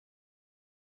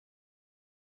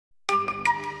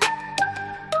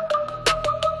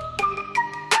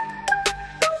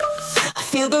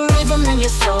Feel the rhythm in your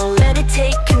soul, let it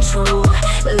take control.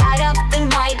 Light up the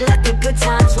night, let the good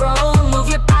times roll. Move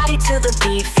your body to the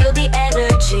beat, feel the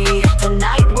energy.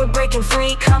 Tonight we're breaking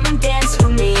free, come and dance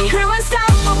with me. We're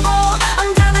unstoppable,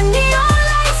 under the neon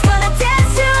lights. Gonna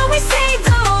dance till we see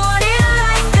the morning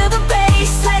light. Feel the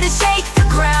bass, let it shake the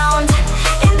ground.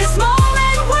 In this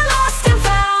moment we're lost and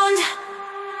found.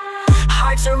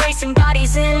 Hearts are racing,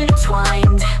 bodies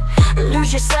intertwined.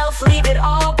 Lose yourself, leave it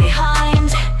all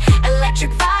behind.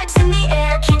 Electric vibes in the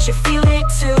air, can't you feel it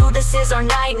too? This is our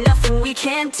night, nothing we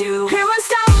can't do. We're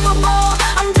unstoppable,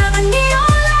 under the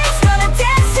neon lights. Gonna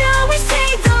dance till we see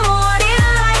the morning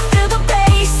light. Feel the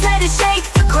bass, let it shake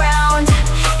the ground.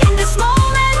 In this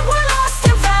moment we're lost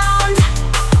and found.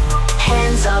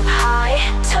 Hands up high,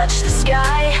 touch the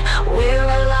sky. We're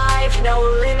alive, no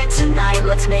limit tonight.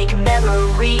 Let's make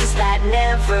memories that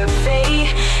never fade.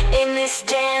 In this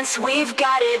dance we've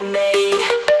got it made.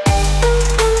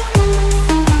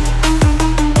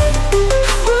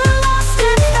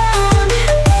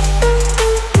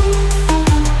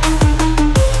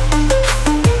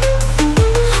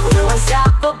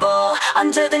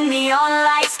 Under the neon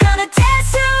lights, gonna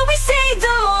dance till we see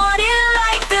the morning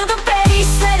light. Feel the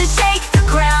bass, let it shake the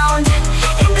ground.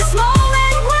 In this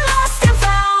moment we're lost and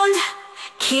found.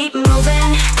 Keep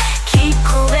moving, keep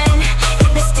grooving.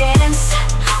 In this dance,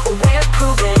 we're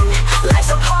proving life's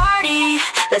a party,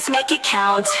 let's make it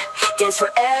count. Dance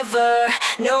forever,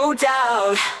 no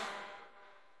doubt.